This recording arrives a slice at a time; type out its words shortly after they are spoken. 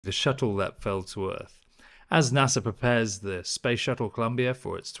the shuttle that fell to Earth. As NASA prepares the Space Shuttle Columbia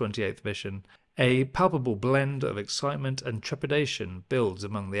for its 28th mission, a palpable blend of excitement and trepidation builds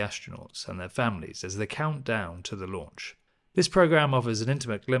among the astronauts and their families as they count down to the launch. This program offers an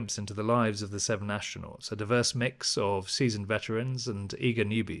intimate glimpse into the lives of the 7 astronauts, a diverse mix of seasoned veterans and eager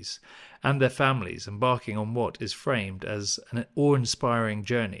newbies, and their families embarking on what is framed as an awe-inspiring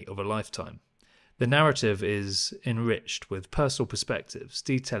journey of a lifetime. The narrative is enriched with personal perspectives,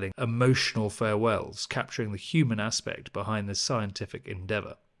 detailing emotional farewells, capturing the human aspect behind this scientific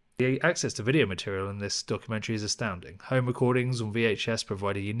endeavour. The access to video material in this documentary is astounding. Home recordings on VHS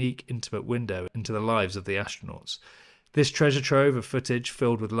provide a unique, intimate window into the lives of the astronauts. This treasure trove of footage,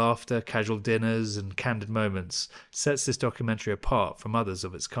 filled with laughter, casual dinners, and candid moments, sets this documentary apart from others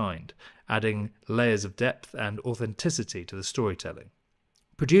of its kind, adding layers of depth and authenticity to the storytelling.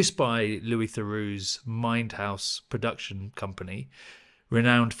 Produced by Louis Theroux's Mindhouse production company,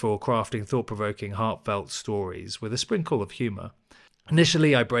 renowned for crafting thought-provoking, heartfelt stories with a sprinkle of humour.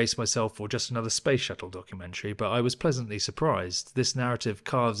 Initially, I braced myself for just another space shuttle documentary, but I was pleasantly surprised. This narrative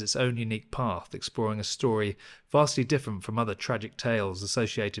carves its own unique path, exploring a story vastly different from other tragic tales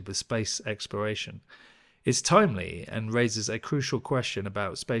associated with space exploration. It's timely and raises a crucial question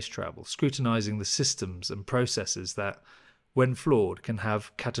about space travel, scrutinizing the systems and processes that, when flawed, can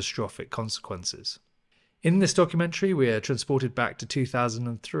have catastrophic consequences. In this documentary, we are transported back to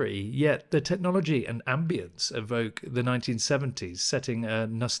 2003, yet the technology and ambience evoke the 1970s, setting a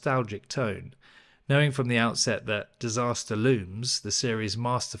nostalgic tone. Knowing from the outset that disaster looms, the series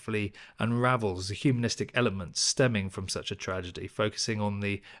masterfully unravels the humanistic elements stemming from such a tragedy, focusing on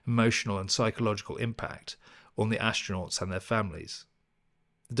the emotional and psychological impact on the astronauts and their families.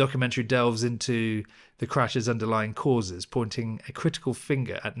 The documentary delves into the crash's underlying causes, pointing a critical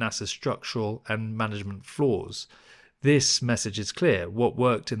finger at NASA's structural and management flaws. This message is clear. What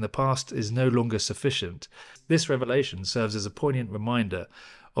worked in the past is no longer sufficient. This revelation serves as a poignant reminder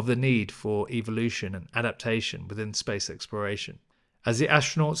of the need for evolution and adaptation within space exploration. As the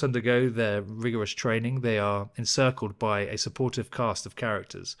astronauts undergo their rigorous training, they are encircled by a supportive cast of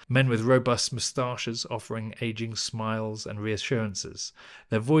characters, men with robust moustaches offering aging smiles and reassurances,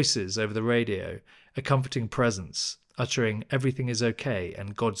 their voices over the radio a comforting presence, uttering "everything is okay"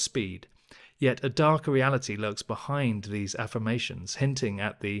 and "Godspeed." Yet a darker reality lurks behind these affirmations, hinting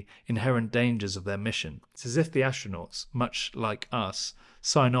at the inherent dangers of their mission. It's as if the astronauts, much like us,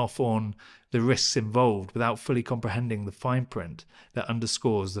 sign off on the risks involved without fully comprehending the fine print that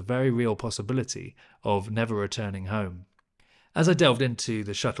underscores the very real possibility of never returning home. As I delved into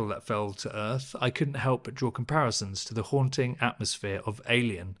the shuttle that fell to Earth, I couldn't help but draw comparisons to the haunting atmosphere of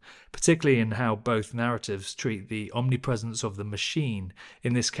Alien, particularly in how both narratives treat the omnipresence of the machine,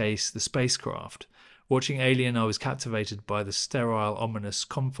 in this case the spacecraft. Watching Alien, I was captivated by the sterile, ominous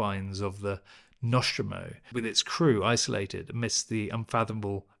confines of the Nostromo, with its crew isolated amidst the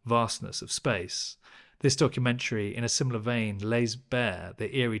unfathomable vastness of space. This documentary, in a similar vein, lays bare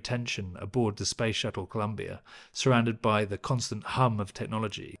the eerie tension aboard the Space Shuttle Columbia, surrounded by the constant hum of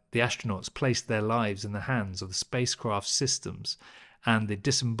technology. The astronauts placed their lives in the hands of the spacecraft's systems and the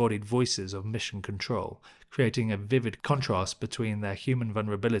disembodied voices of mission control, creating a vivid contrast between their human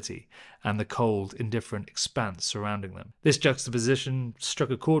vulnerability and the cold, indifferent expanse surrounding them. This juxtaposition struck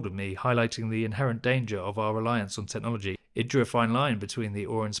a chord with me, highlighting the inherent danger of our reliance on technology. It drew a fine line between the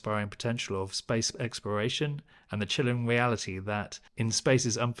awe-inspiring potential of space exploration and the chilling reality that, in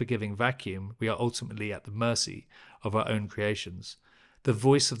space's unforgiving vacuum, we are ultimately at the mercy of our own creations. The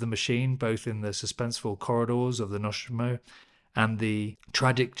voice of the machine, both in the suspenseful corridors of the Nostromo and the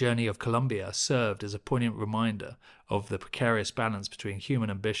tragic journey of Columbia, served as a poignant reminder of the precarious balance between human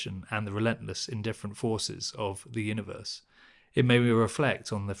ambition and the relentless, indifferent forces of the universe. It made me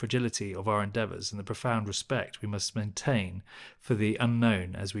reflect on the fragility of our endeavours and the profound respect we must maintain for the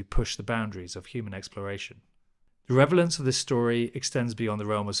unknown as we push the boundaries of human exploration. The relevance of this story extends beyond the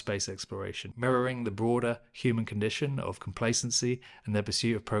realm of space exploration, mirroring the broader human condition of complacency and their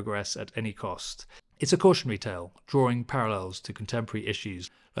pursuit of progress at any cost. It's a cautionary tale, drawing parallels to contemporary issues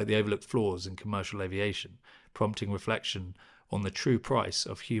like the overlooked flaws in commercial aviation, prompting reflection on the true price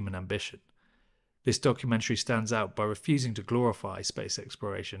of human ambition. This documentary stands out by refusing to glorify space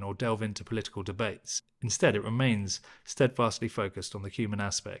exploration or delve into political debates. Instead, it remains steadfastly focused on the human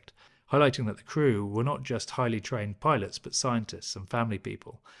aspect, highlighting that the crew were not just highly trained pilots but scientists and family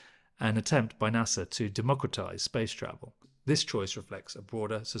people, an attempt by NASA to democratize space travel. This choice reflects a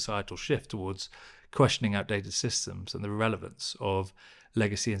broader societal shift towards questioning outdated systems and the relevance of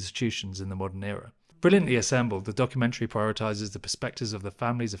legacy institutions in the modern era. Brilliantly assembled, the documentary prioritizes the perspectives of the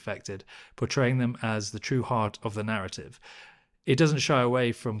families affected, portraying them as the true heart of the narrative. It doesn't shy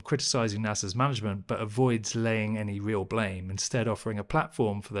away from criticising NASA's management, but avoids laying any real blame, instead offering a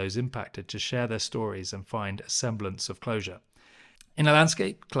platform for those impacted to share their stories and find a semblance of closure. In a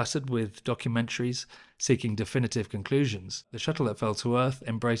landscape cluttered with documentaries seeking definitive conclusions, The Shuttle That Fell to Earth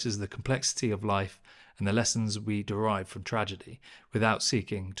embraces the complexity of life and the lessons we derive from tragedy, without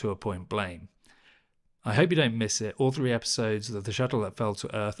seeking to appoint blame. I hope you don't miss it. All 3 episodes of The Shuttle That Fell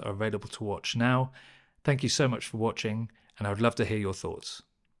to Earth are available to watch now. Thank you so much for watching, and I would love to hear your thoughts.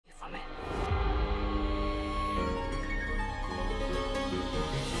 From it.